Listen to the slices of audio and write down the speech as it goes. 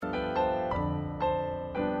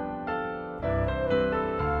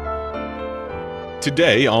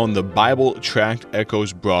Today on the Bible Tract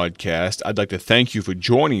Echoes broadcast, I'd like to thank you for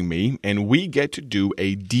joining me, and we get to do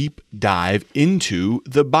a deep dive into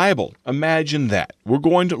the Bible. Imagine that. We're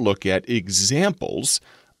going to look at examples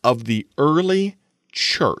of the early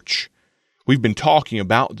church. We've been talking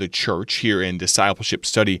about the church here in Discipleship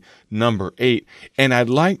Study number 8, and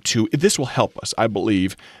this will help us, I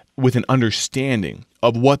believe, with an understanding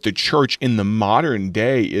of what the church in the modern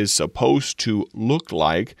day is supposed to look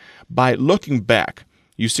like by looking back.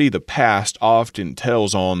 You see, the past often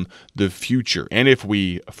tells on the future, and if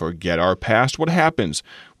we forget our past, what happens?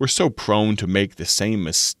 We're so prone to make the same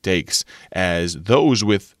mistakes as those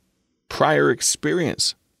with prior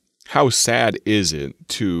experience. How sad is it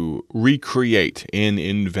to recreate in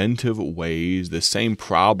inventive ways the same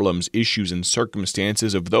problems, issues, and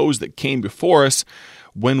circumstances of those that came before us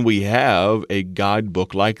when we have a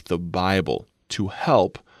guidebook like the Bible to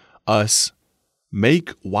help us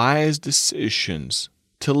make wise decisions,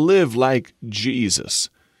 to live like Jesus.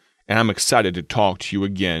 And I'm excited to talk to you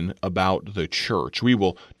again about the church. We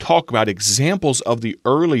will talk about examples of the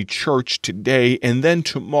early church today, and then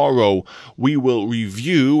tomorrow we will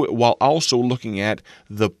review while also looking at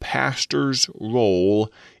the pastor's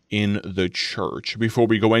role in the church. Before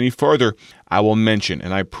we go any further, I will mention,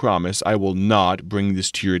 and I promise I will not bring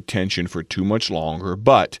this to your attention for too much longer,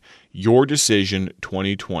 but Your Decision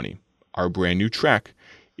 2020, our brand new track,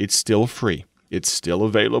 it's still free. It's still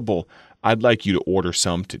available. I'd like you to order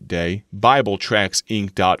some today.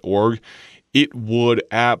 BibleTractsInc.org. It would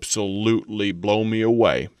absolutely blow me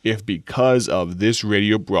away if, because of this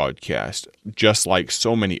radio broadcast, just like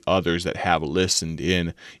so many others that have listened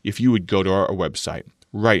in, if you would go to our website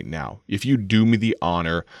right now, if you do me the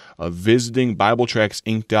honor of visiting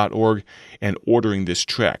BibleTractsInc.org and ordering this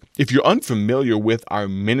track. If you're unfamiliar with our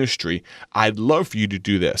ministry, I'd love for you to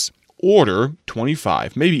do this. Order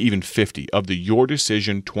 25, maybe even 50 of the Your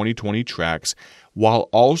Decision 2020 tracks while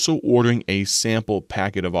also ordering a sample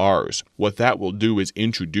packet of ours. What that will do is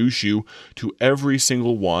introduce you to every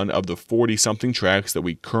single one of the 40-something tracks that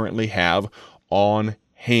we currently have on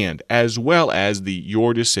hand, as well as the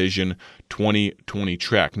Your Decision 2020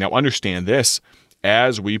 track. Now understand this,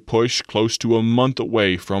 as we push close to a month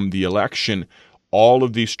away from the election, all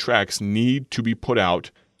of these tracks need to be put out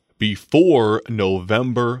before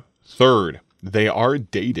November 3rd. They are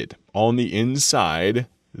dated. On the inside,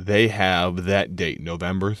 they have that date,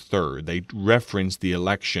 November 3rd. They reference the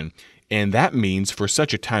election. And that means for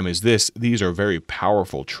such a time as this, these are very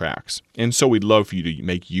powerful tracks. And so we'd love for you to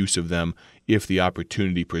make use of them if the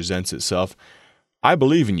opportunity presents itself. I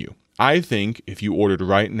believe in you. I think if you ordered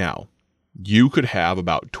right now, you could have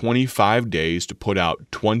about 25 days to put out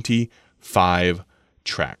 25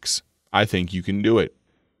 tracks. I think you can do it.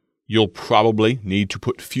 You'll probably need to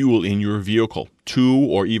put fuel in your vehicle 2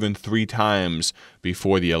 or even 3 times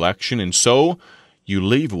before the election, and so you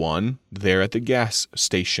leave one there at the gas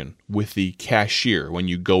station with the cashier when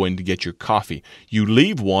you go in to get your coffee. You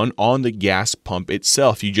leave one on the gas pump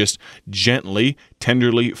itself. You just gently,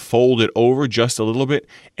 tenderly fold it over just a little bit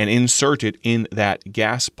and insert it in that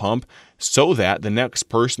gas pump so that the next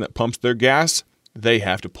person that pumps their gas, they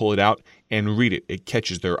have to pull it out and read it. It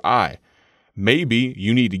catches their eye. Maybe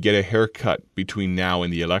you need to get a haircut between now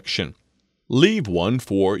and the election. Leave one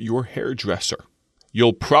for your hairdresser.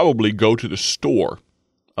 You'll probably go to the store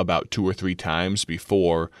about 2 or 3 times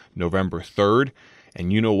before November 3rd.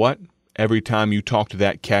 And you know what? Every time you talk to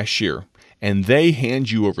that cashier and they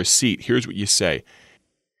hand you a receipt, here's what you say.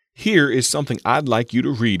 Here is something I'd like you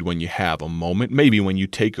to read when you have a moment, maybe when you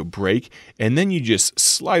take a break, and then you just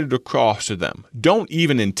slide it across to them. Don't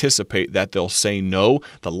even anticipate that they'll say no.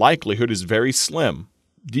 The likelihood is very slim.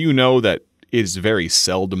 Do you know that it is very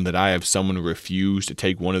seldom that I have someone refuse to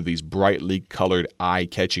take one of these brightly colored,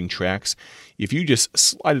 eye-catching tracks? If you just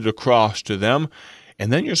slide it across to them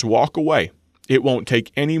and then just walk away, it won't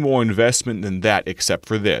take any more investment than that except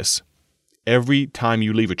for this. Every time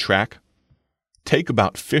you leave a track, take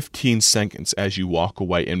about 15 seconds as you walk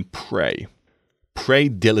away and pray. Pray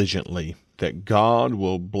diligently that God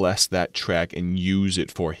will bless that track and use it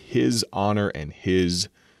for His honor and His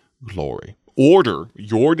glory. Order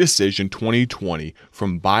Your Decision 2020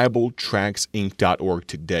 from BibleTractsInc.org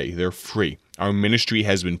today. They're free. Our ministry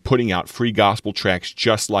has been putting out free gospel tracts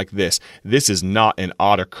just like this. This is not an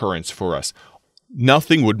odd occurrence for us.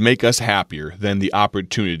 Nothing would make us happier than the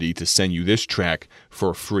opportunity to send you this track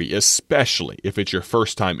for free, especially if it's your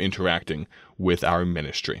first time interacting with our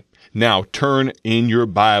ministry. Now turn in your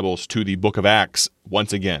Bibles to the book of Acts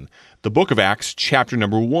once again. The book of Acts, chapter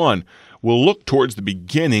number 1. We'll look towards the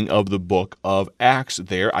beginning of the book of Acts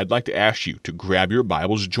there. I'd like to ask you to grab your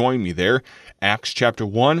Bibles, join me there. Acts chapter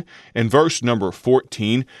 1 and verse number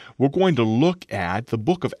 14. We're going to look at the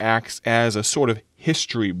book of Acts as a sort of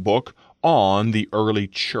history book on the early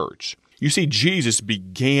church. You see, Jesus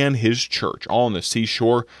began his church on the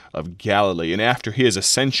seashore of Galilee, and after his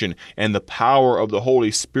ascension and the power of the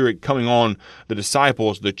Holy Spirit coming on the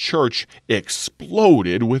disciples, the church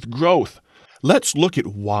exploded with growth. Let's look at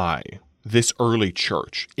why this early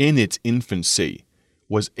church, in its infancy,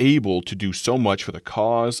 was able to do so much for the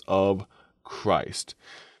cause of Christ.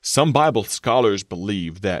 Some Bible scholars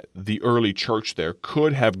believe that the early church there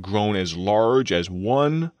could have grown as large as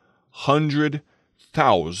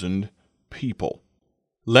 100,000 people.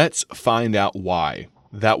 Let's find out why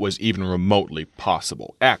that was even remotely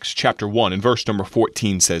possible. Acts chapter 1 and verse number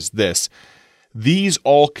 14 says this, "These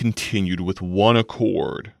all continued with one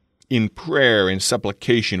accord in prayer and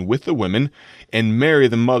supplication with the women, and Mary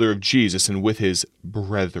the mother of Jesus, and with his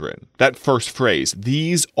brethren." That first phrase,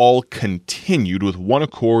 these all continued with one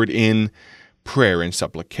accord in prayer and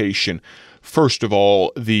supplication. First of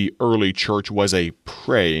all, the early church was a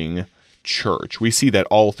praying church. We see that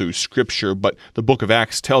all through Scripture, but the book of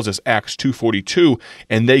Acts tells us, Acts 2:42,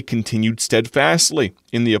 "And they continued steadfastly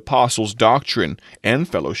in the apostles' doctrine and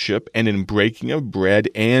fellowship, and in breaking of bread,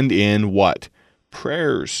 and in" what?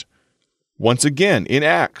 Prayers. Once again, in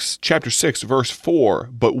Acts chapter 6, verse 4,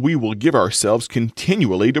 "But we will give ourselves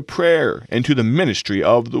continually to prayer and to the ministry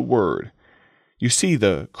of the word." You see,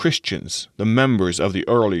 the Christians, the members of the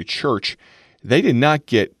early church, they did not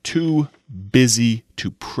get too busy to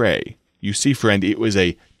pray. You see, friend, it was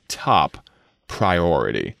a top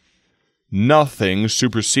priority. Nothing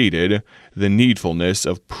superseded the needfulness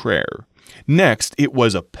of prayer. Next, it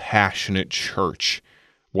was a passionate church.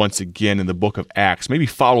 Once again, in the book of Acts, maybe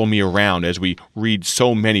follow me around as we read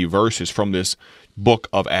so many verses from this book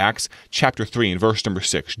of Acts, chapter 3 and verse number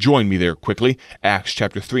 6. Join me there quickly. Acts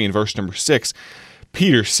chapter 3 and verse number 6.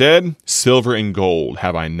 "Peter said, Silver and gold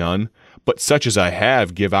have I none, but such as I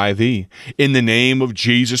have give I thee. In the name of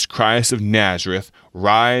Jesus Christ of Nazareth,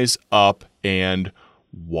 rise up and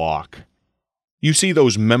walk." You see,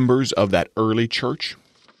 those members of that early church,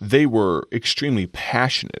 they were extremely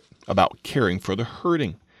passionate about caring for the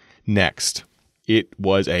hurting. Next, it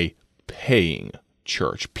was a paying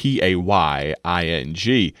church,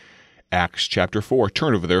 P-A-Y-I-N-G. Acts chapter 4.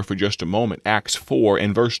 Turn over there for just a moment. Acts 4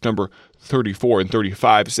 and verse number 34 and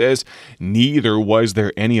 35 says, "Neither was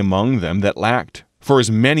there any among them that lacked. For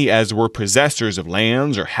as many as were possessors of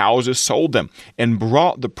lands or houses sold them, and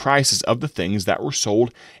brought the prices of the things that were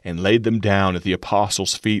sold, and laid them down at the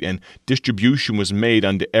apostles' feet, and distribution was made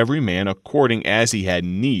unto every man according as he had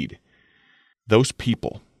need." Those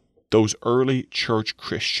people, those early church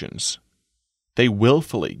Christians, they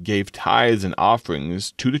willfully gave tithes and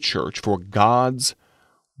offerings to the church for God's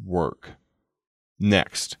work.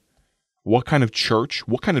 Next, what kind of church,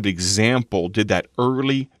 what kind of example did that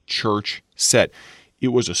early church set? It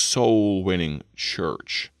was a soul-winning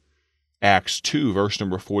church. Acts 2, verse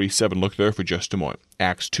number 47. Look there for just a moment.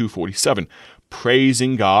 Acts 2:47.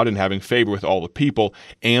 "Praising God and having favor with all the people,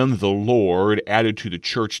 and the Lord added to the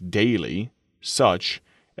church daily such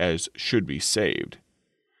as should be saved."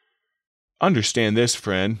 Understand this,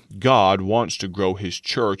 friend. God wants to grow his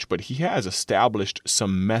church, but he has established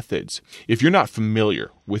some methods. If you're not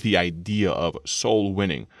familiar with the idea of soul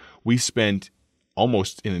winning, we spent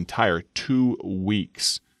almost an entire 2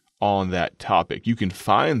 weeks on that topic. You can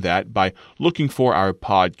find that by looking for our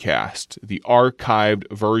podcast, the archived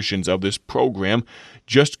versions of this program.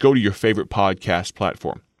 Just go to your favorite podcast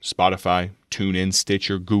platform, Spotify, TuneIn,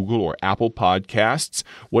 Stitcher, Google, or Apple Podcasts,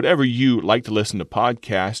 whatever you like to listen to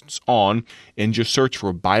podcasts on, and just search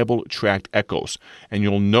for Bible Tract Echoes. And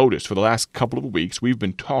you'll notice for the last couple of weeks, we've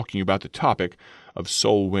been talking about the topic of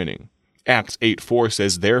soul winning. Acts 8:4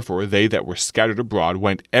 says, "Therefore they that were scattered abroad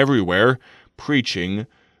went everywhere, preaching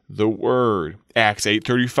the word." Acts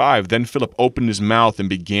 8:35, "Then Philip opened his mouth and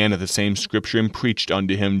began at the same scripture and preached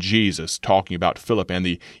unto him Jesus," talking about Philip and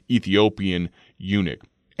the Ethiopian eunuch.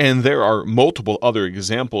 And there are multiple other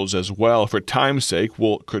examples as well. For time's sake,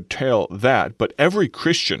 we'll curtail that. But every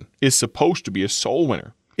Christian is supposed to be a soul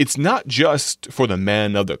winner. It's not just for the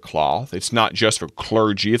men of the cloth. It's not just for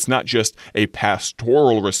clergy. It's not just a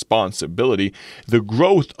pastoral responsibility. The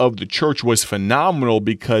growth of the church was phenomenal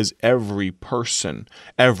because every person,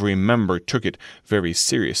 every member took it very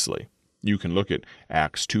seriously. You can look at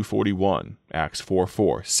Acts 2:41, Acts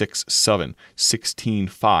 4:4, 6:7,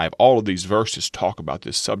 16:5. All of these verses talk about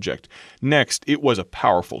this subject. Next, it was a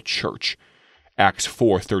powerful church. Acts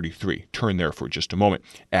 4:33. Turn there for just a moment.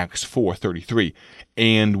 Acts 4:33.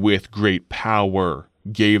 And with great power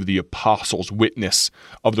gave the apostles witness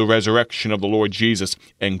of the resurrection of the Lord Jesus,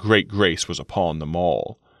 and great grace was upon them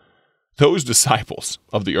all. Those disciples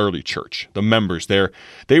of the early church, the members there,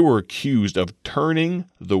 they were accused of turning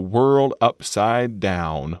the world upside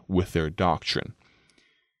down with their doctrine.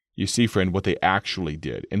 You see, friend, what they actually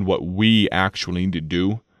did and what we actually need to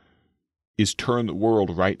do is turn the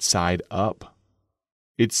world right side up.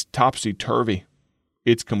 It's topsy-turvy.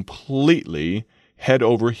 It's completely head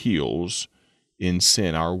over heels in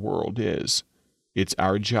sin. Our world is. It's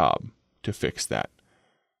our job to fix that.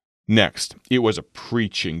 Next, it was a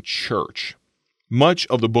preaching church. Much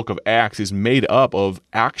of the book of Acts is made up of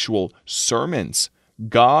actual sermons.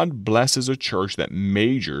 God blesses a church that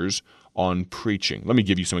majors on preaching. Let me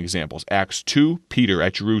give you some examples. Acts 2, Peter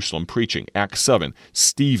at Jerusalem preaching. Acts 7,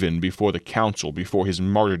 Stephen before the council, before his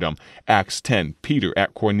martyrdom. Acts 10, Peter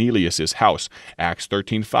at Cornelius' house. Acts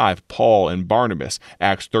 13:5, Paul and Barnabas.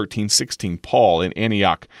 Acts 13:16, Paul in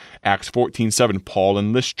Antioch. Acts 14:7, Paul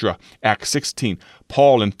in Lystra. Acts 16,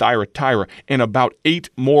 Paul in Thyatira. And about 8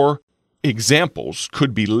 more examples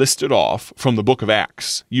could be listed off from the book of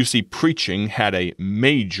Acts. You see, preaching had a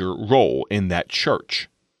major role in that church.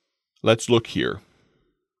 Let's look here.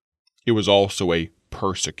 It was also a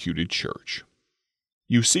persecuted church.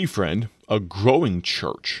 You see, friend, a growing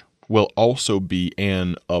church will also be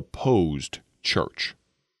an opposed church.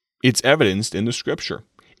 It's evidenced in the Scripture.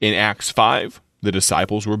 In Acts 5, the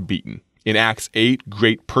disciples were beaten. In Acts 8,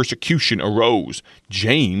 great persecution arose.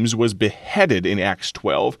 James was beheaded in Acts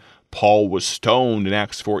 12. Paul was stoned in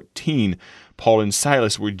Acts 14. Paul and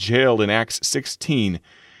Silas were jailed in Acts 16.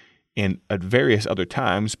 And at various other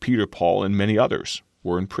times, Peter, Paul, and many others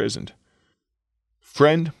were imprisoned.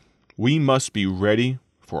 Friend, we must be ready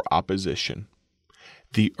for opposition.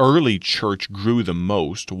 The early church grew the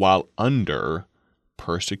most while under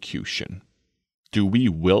persecution. Do we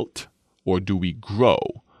wilt or do we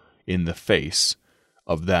grow in the face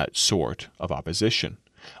of that sort of opposition?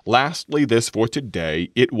 Lastly, this for today,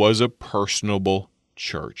 it was a personable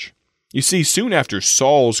church. You see, soon after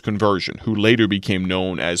Saul's conversion, who later became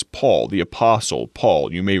known as Paul, the Apostle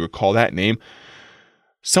Paul, you may recall that name,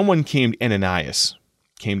 someone came, Ananias,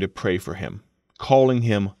 came to pray for him, calling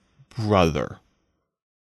him brother,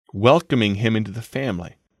 welcoming him into the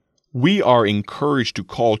family. We are encouraged to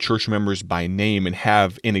call church members by name and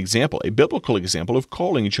have an example, a biblical example of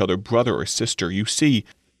calling each other brother or sister. You see,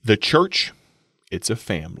 the church, it's a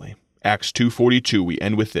family. Acts 2:42, we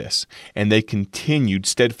end with this. And they continued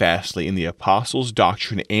steadfastly in the apostles'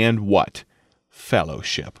 doctrine and what?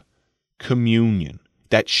 Fellowship, communion,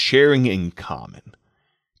 that sharing in common.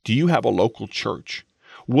 Do you have a local church?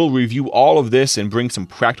 We'll review all of this and bring some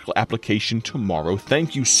practical application tomorrow.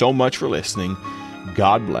 Thank you so much for listening.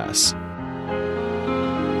 God bless.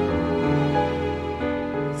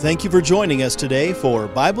 Thank you for joining us today for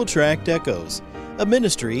Bible Tract Echoes, a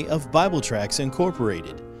ministry of Bible Tracts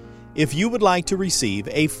Incorporated. If you would like to receive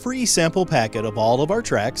a free sample packet of all of our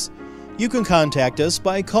tracts, you can contact us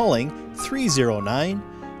by calling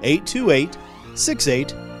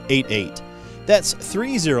 309-828-6888. That's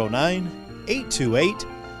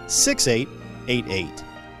 309-828-6888.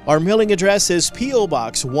 Our mailing address is P.O.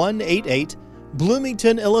 Box 188,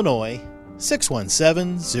 Bloomington, Illinois,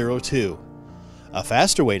 61702. A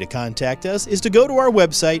faster way to contact us is to go to our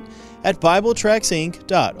website at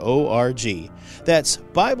BibleTractsInc.org. That's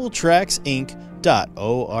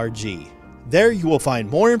BibleTractsInc.org. There you will find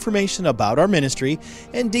more information about our ministry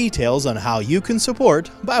and details on how you can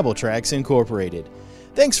support Bible Tracts Incorporated.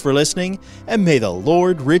 Thanks for listening, and may the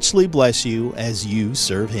Lord richly bless you as you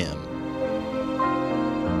serve Him.